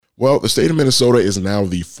Well, the state of Minnesota is now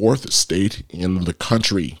the fourth state in the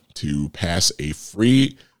country to pass a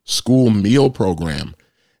free school meal program.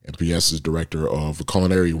 MPS's Director of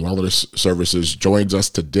Culinary Wellness Services joins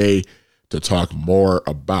us today to talk more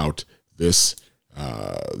about this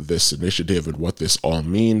initiative and what this all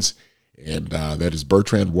means. And that is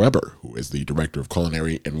Bertrand Weber, who is the Director of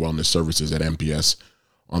Culinary and Wellness Services at MPS,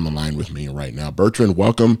 on the line with me right now. Bertrand,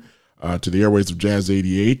 welcome to the airways of Jazz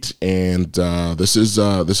 88. And this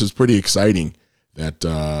is pretty exciting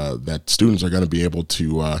that students are going to be able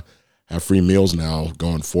to have free meals now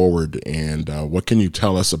going forward. And what can you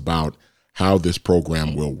tell us about how this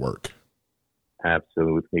program will work?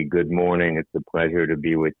 Absolutely. Good morning. It's a pleasure to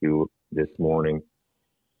be with you this morning.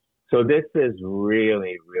 So this is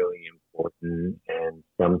really, really important and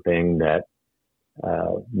something that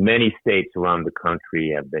many states around the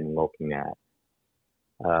country have been looking at.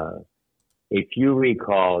 If you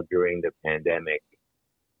recall, during the pandemic,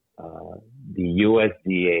 the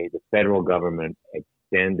USDA, the federal government,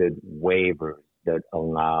 extended waivers that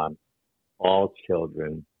allowed all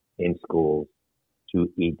children in schools to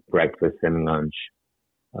eat breakfast and lunch,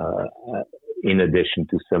 in addition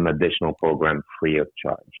to some additional programs free of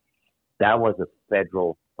charge. That was a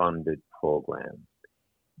federal funded program.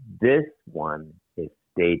 This one is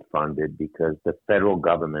state funded because the federal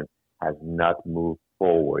government has not moved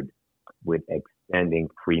forward with extending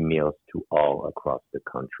free meals to all across the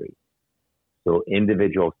country. So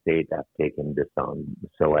individual states have taken this on.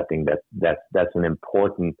 So I think that's an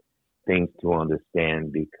important thing to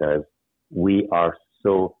understand, because we are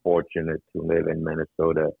so fortunate to live in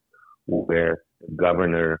Minnesota, where the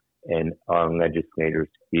governor and our legislators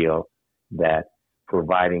feel that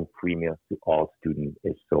providing free meals to all students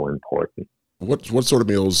is so important. What sort of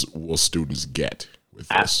meals will students get with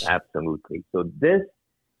this? Absolutely. So this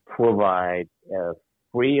provides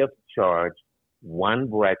free of charge one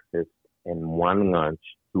breakfast and one lunch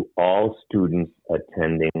to all students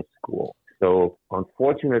attending school. So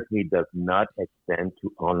unfortunately, it does not extend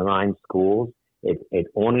to online schools. It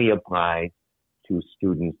only applies to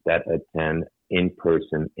students that attend in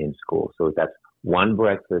person in school. So that's one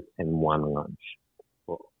breakfast and one lunch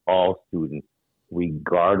for all students,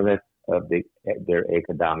 regardless of their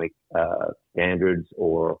academic standards,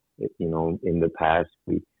 or, in the past,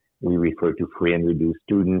 we refer to free and reduced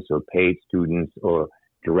students or paid students or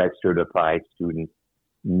direct certified students.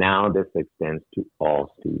 Now this extends to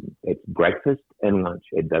all students. It's breakfast and lunch.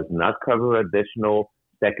 It does not cover additional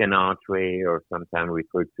second entree, or sometimes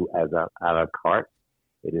referred to as a la carte.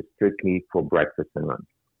 It is strictly for breakfast and lunch.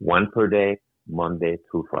 One per day, Monday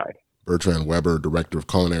through Friday. Bertrand Weber, Director of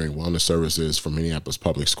Culinary and Wellness Services for Minneapolis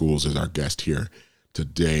Public Schools, is our guest here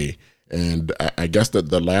today. And I guess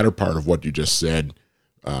that the latter part of what you just said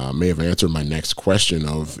may have answered my next question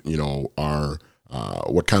of,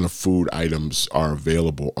 what kind of food items are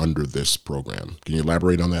available under this program. Can you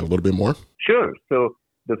elaborate on that a little bit more? Sure. So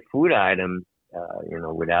the food items,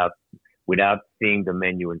 without seeing the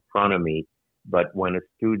menu in front of me, but when a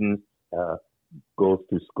student goes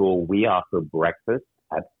to school, we offer breakfast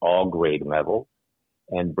at all grade levels,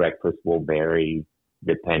 and breakfast will vary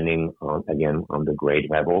depending on the grade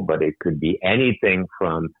level, but it could be anything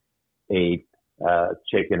from a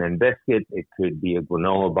chicken and biscuit. It could be a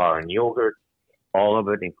granola bar and yogurt. All of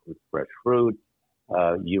it includes fresh fruit.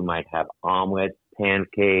 You might have omelets,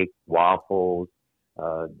 pancakes, waffles.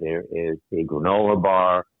 There is a granola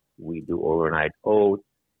bar. We do overnight oats.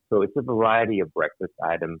 So it's a variety of breakfast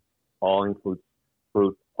items. All include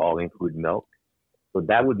fruit, all include milk. So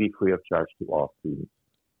that would be free of charge to all students.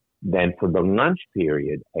 Then for the lunch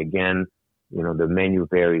period, again, the menu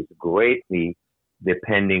varies greatly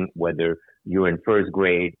depending whether you're in first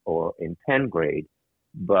grade or in 10th grade.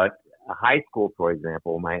 But a high school, for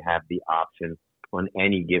example, might have the option on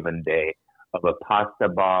any given day of a pasta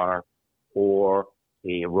bar or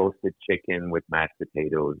a roasted chicken with mashed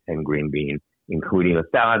potatoes and green beans, including a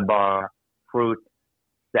salad bar, fruit,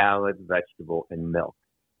 salad, vegetable, and milk.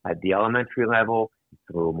 At the elementary level, it's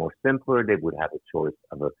a little more simpler. They would have a choice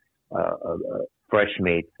of a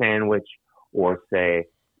fresh-made sandwich, or, say,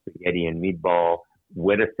 spaghetti and meatball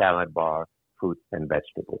with a salad bar, fruits, and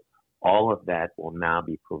vegetables. All of that will now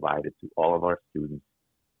be provided to all of our students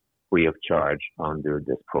free of charge under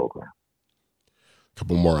this program. A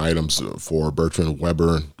couple more items for Bertrand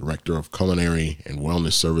Weber, Director of Culinary and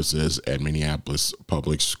Wellness Services at Minneapolis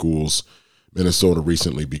Public Schools. Minnesota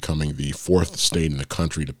recently becoming the fourth state in the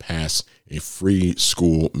country to pass a free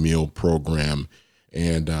school meal program.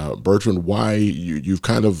 And Bertrand, why, you've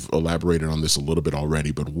kind of elaborated on this a little bit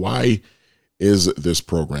already, but why is this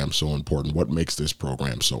program so important? What makes this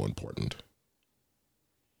program so important?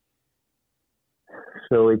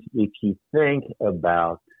 So if you think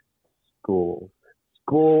about school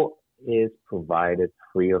is provided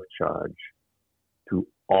free of charge to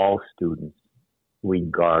all students,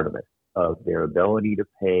 regardless of their ability to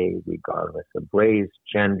pay, regardless of race,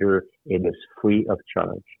 gender. It is free of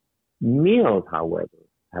charge. Meals, however,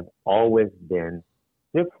 have always been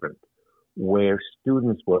different, where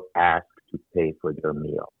students were asked to pay for their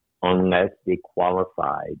meal unless they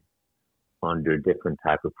qualified under different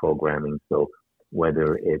type of programming. So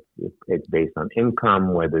whether it's based on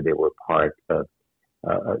income, whether they were part of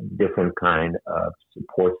a different kind of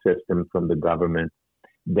support system from the government,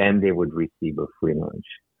 then they would receive a free lunch.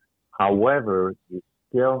 However, you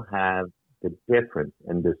still have the difference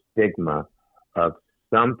and the stigma of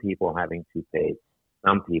some people having to pay,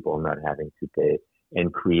 some people not having to pay,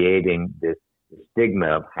 and creating this stigma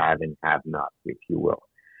of have and have not, if you will.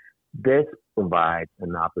 This provides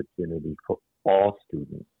an opportunity for all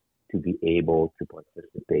students to be able to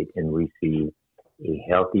participate and receive a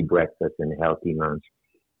healthy breakfast and healthy lunch.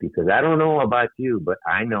 Because I don't know about you, but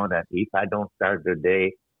I know that if I don't start the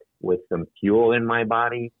day with some fuel in my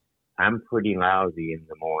body, I'm pretty lousy in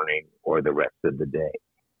the morning or the rest of the day.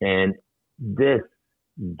 And this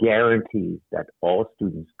guarantees that all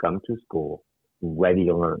students come to school ready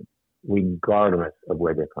to learn, regardless of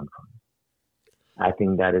where they come from. I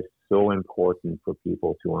think that is so important for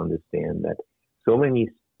people to understand that so many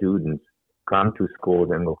students come to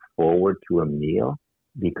school and look forward to a meal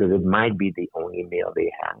because it might be the only meal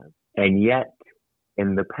they have. And yet,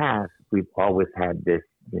 in the past, we've always had this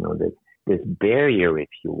barrier, if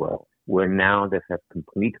you will, where now this has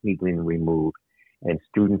completely been removed and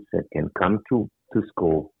students that can come to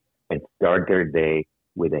school and start their day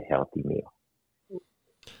with a healthy meal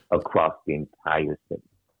across the entire city.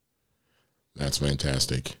 That's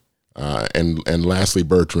fantastic. And lastly,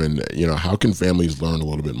 Bertrand, how can families learn a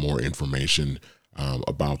little bit more information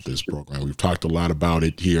about this program? We've talked a lot about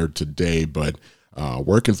it here today, but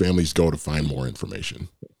where can families go to find more information?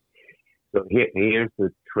 So here's the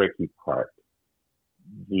tricky part.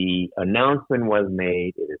 The announcement was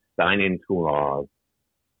made. It is signed into law.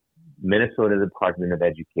 Minnesota Department of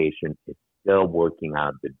Education is still working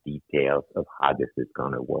out the details of how this is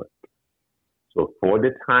going to work. So for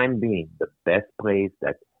the time being, the best place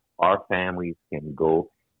that our families can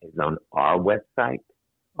go is on our website,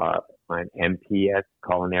 on MPS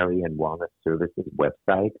Culinary and Wellness Services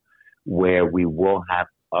website, where we will have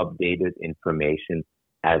updated information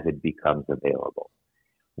as it becomes available.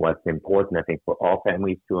 What's important, I think, for all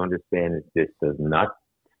families to understand is this does not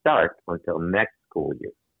start until next school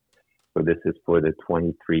year. So this is for the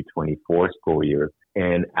 23-24 school year.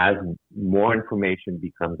 And as more information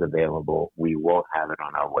becomes available, we will have it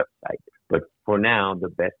on our website. But for now, the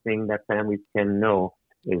best thing that families can know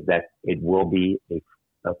is that it will be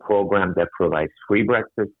a program that provides free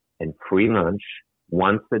breakfast and free lunch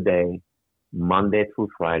once a day, Monday through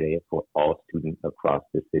Friday, for all students across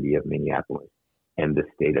the city of Minneapolis and the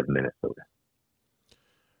state of Minnesota.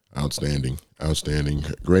 Outstanding.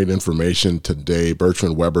 Great information today.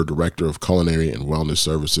 Bertrand Weber, Director of Culinary and Wellness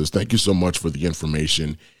Services. Thank you so much for the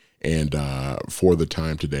information and for the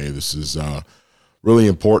time today. This is a really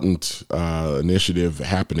important initiative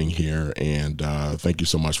happening here, and thank you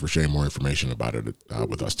so much for sharing more information about it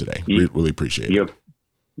with us today. We really appreciate it.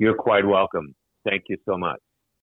 You're quite welcome. Thank you so much.